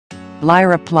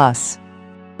Lyra Plus.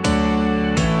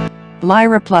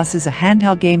 Lyra Plus is a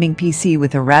handheld gaming PC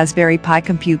with a Raspberry Pi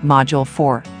Compute Module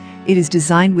 4. It is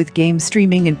designed with game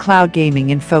streaming and cloud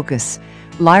gaming in focus.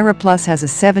 Lyra Plus has a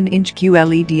 7-inch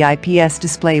QLED IPS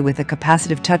display with a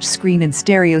capacitive touchscreen and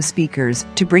stereo speakers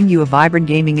to bring you a vibrant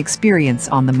gaming experience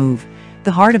on the move.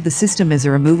 The heart of the system is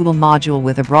a removable module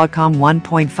with a Broadcom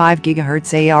 1.5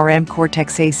 GHz ARM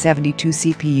Cortex-A72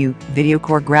 CPU, video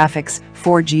core graphics,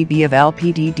 4 GB of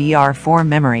LPDDR4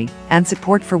 memory, and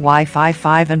support for Wi-Fi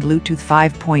 5 and Bluetooth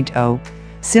 5.0.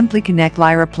 Simply connect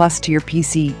Lyra Plus to your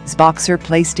PC, Xbox or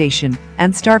PlayStation,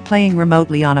 and start playing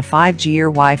remotely on a 5G or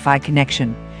Wi-Fi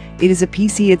connection. It is a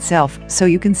PC itself, so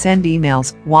you can send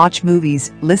emails, watch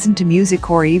movies, listen to music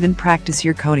or even practice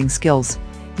your coding skills.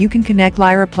 You can connect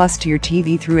Lyra Plus to your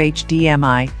TV through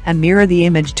HDMI and mirror the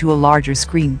image to a larger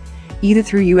screen. Either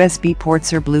through USB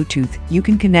ports or Bluetooth, you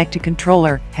can connect a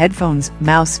controller, headphones,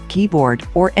 mouse, keyboard,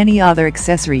 or any other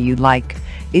accessory you'd like.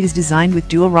 It is designed with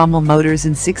dual Rommel motors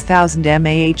and 6000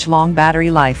 mAh long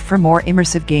battery life for more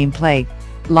immersive gameplay.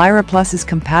 Lyra Plus is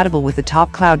compatible with the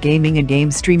top cloud gaming and game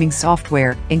streaming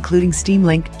software, including Steam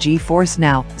Link, GeForce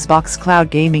Now, Xbox Cloud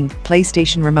Gaming,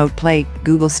 PlayStation Remote Play,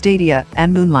 Google Stadia,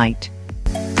 and Moonlight.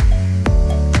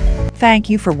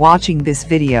 Thank you for watching this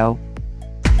video.